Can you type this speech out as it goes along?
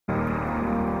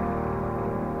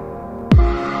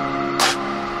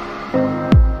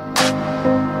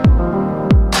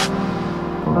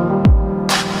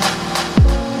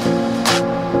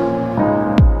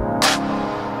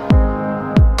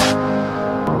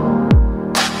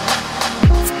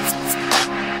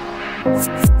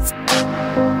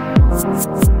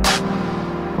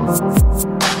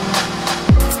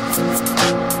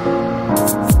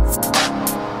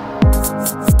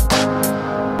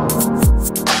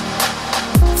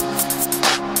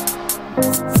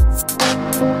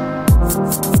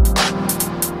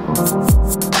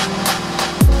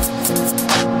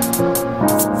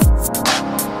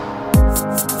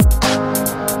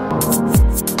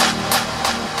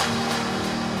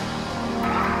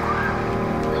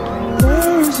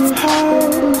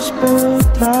house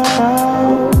built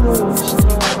out of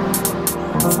stone.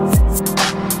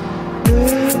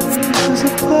 This is a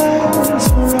place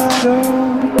where I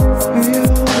don't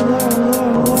feel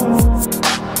alone.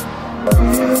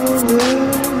 Feel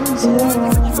this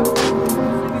alone.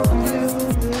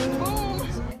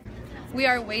 We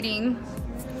are waiting,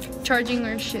 charging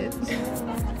our shit.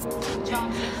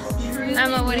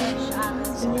 Emma, what do you?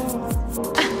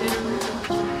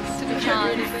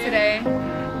 Chance today.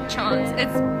 Chance.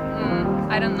 It's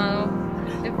I don't know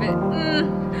if it.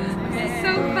 It's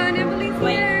so fun. Emily's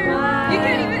here. You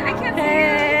can't even. I can't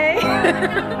see it.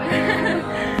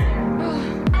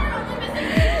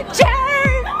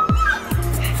 Jen!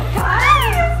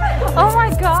 Guys! Oh my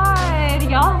god,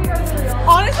 y'all.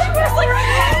 Honestly, we're like.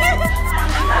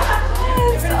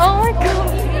 Oh my god.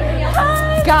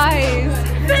 Hi. Guys.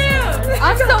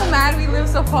 I'm so mad we live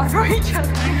so far from each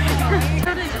other.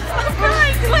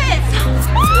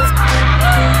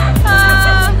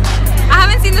 I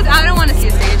haven't seen this. I don't want to see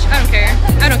a stage. I don't care.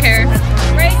 I don't care.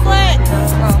 Bracelet.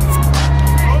 Oh.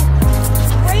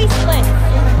 Bracelet.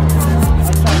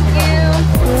 Thank you.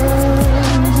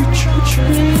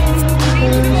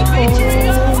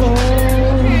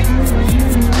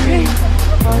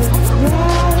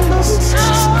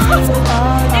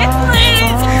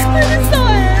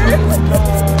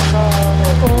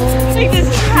 Like this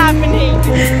is happening.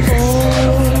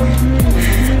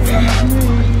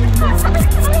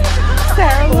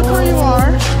 Sarah, look where you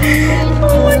are.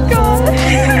 Oh my god.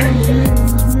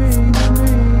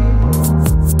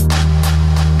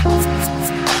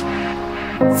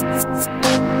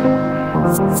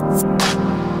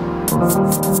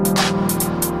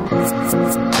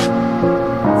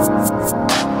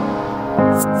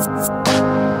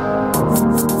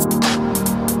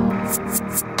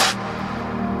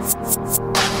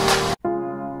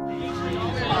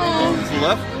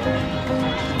 Left.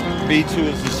 B2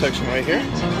 is this section right here.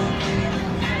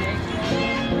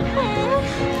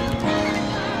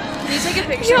 Can you take a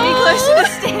picture? Be close to the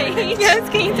stage. Yes,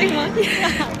 can you take one?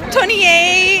 Yeah.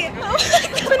 28.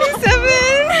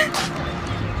 27.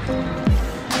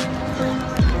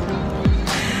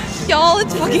 Y'all,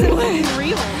 it's fucking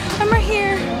real. I'm right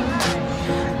here.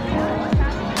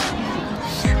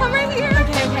 I'm right here.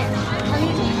 Okay, okay. I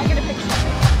get a picture.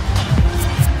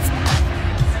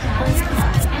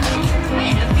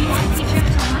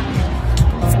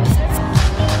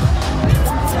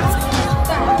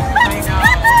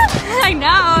 I know,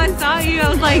 I saw you. I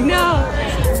was like, no.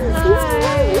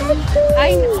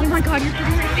 Hi. Oh my god, you're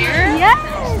putting right there?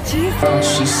 Yes.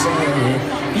 Jesus. She said,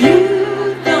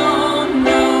 you don't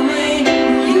know me,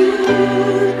 you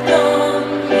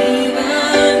don't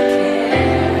even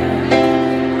care.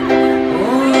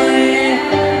 Oh yeah.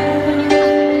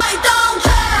 I don't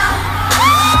care.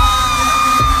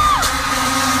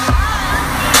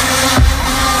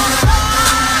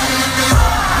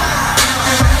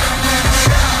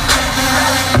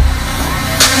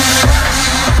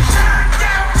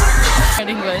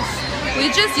 English. We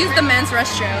just used the men's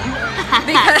restroom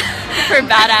because we're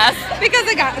badass. Because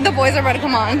the boys are about to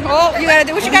come on. Oh, you gotta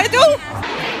do what you gotta do.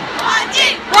 One,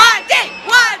 two, one, two,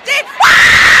 one, two.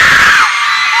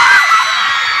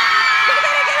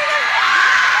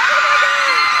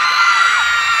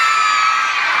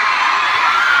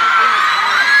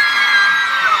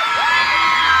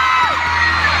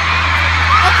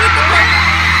 I'll keep the part.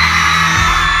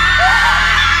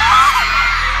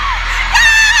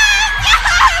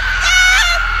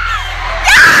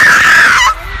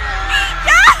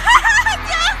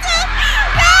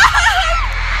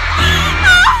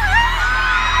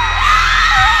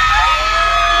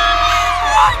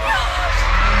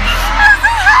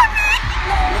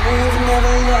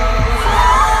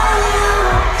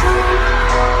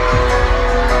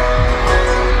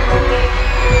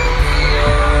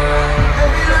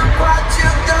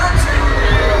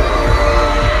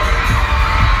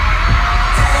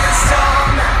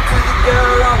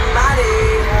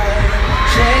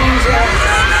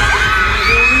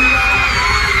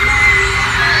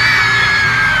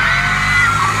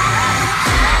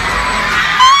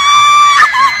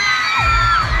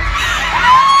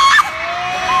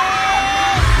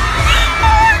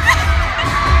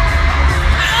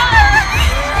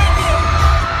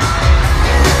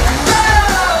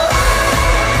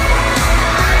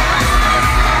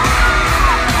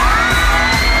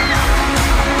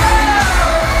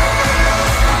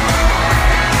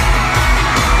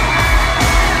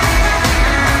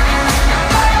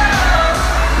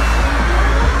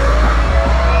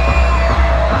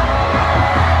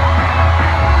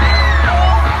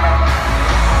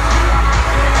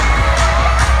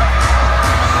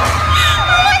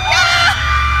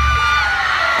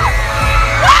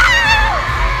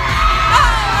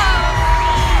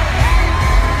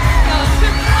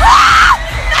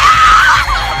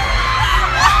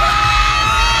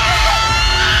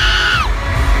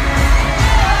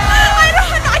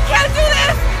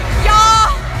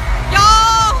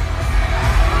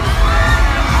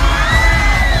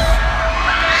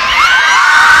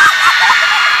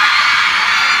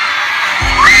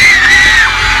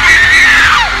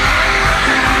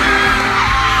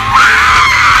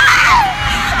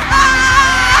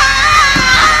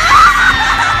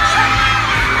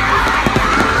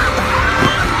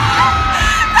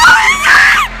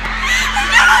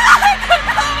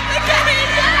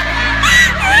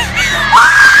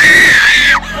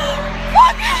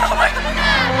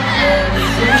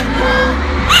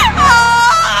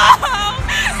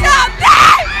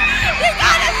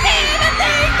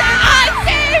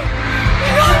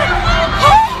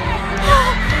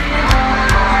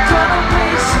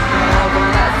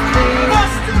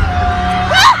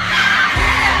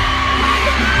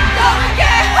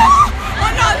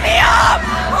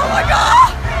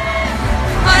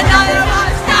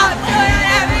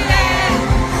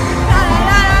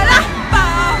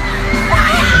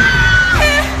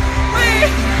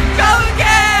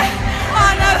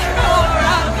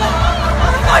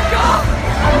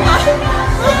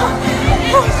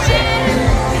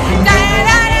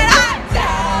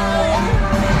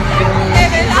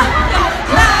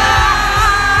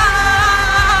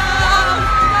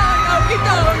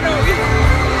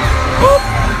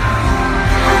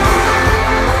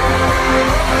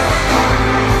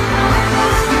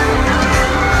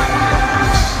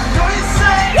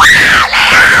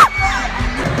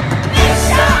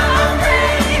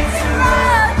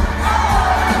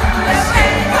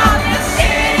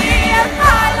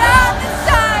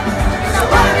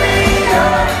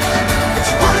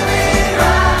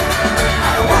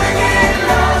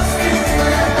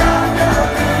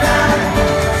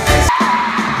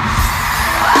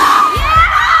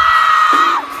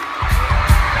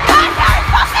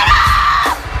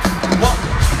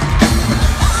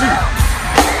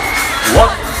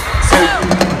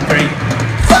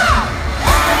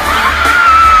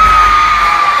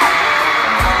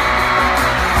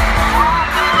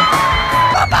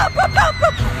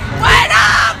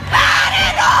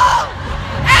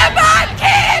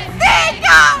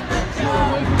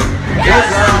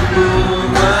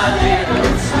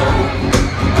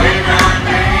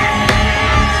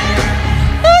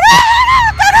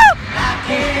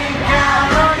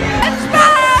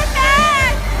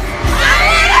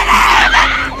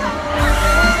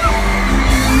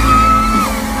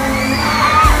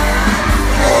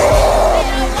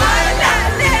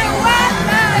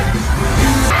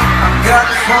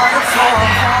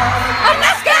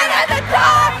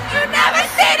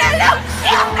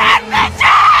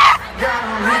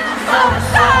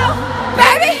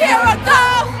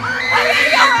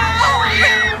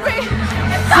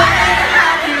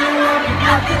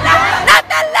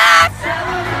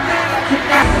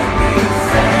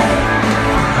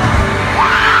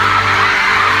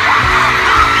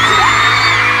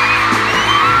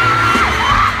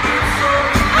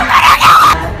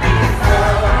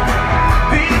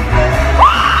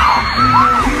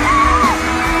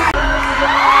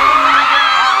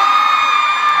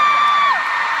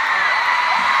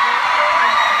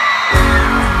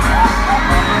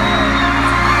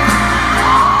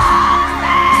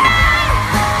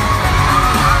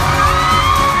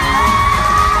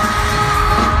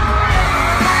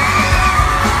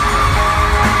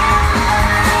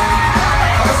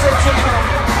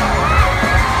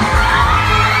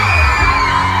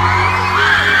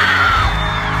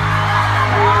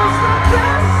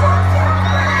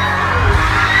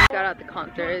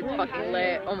 concert. It's fucking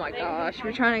lit. Oh my gosh,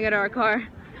 we're trying to get our car.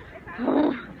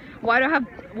 Oh, why do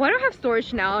I have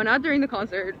storage now? Not during the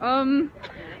concert.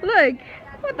 Look,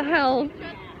 what the hell?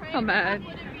 How bad.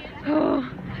 Oh,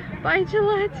 bye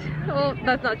Gillette. Oh,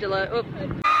 that's not Gillette. Oh.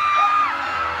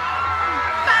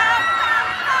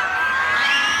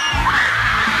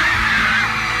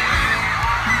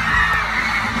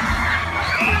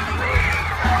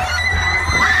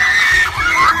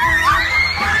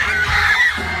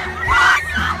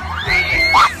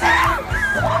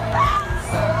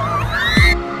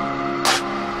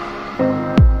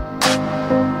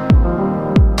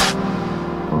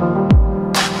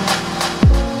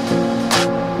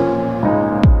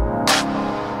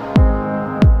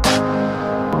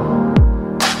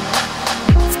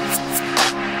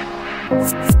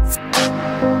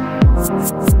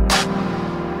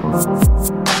 Boston.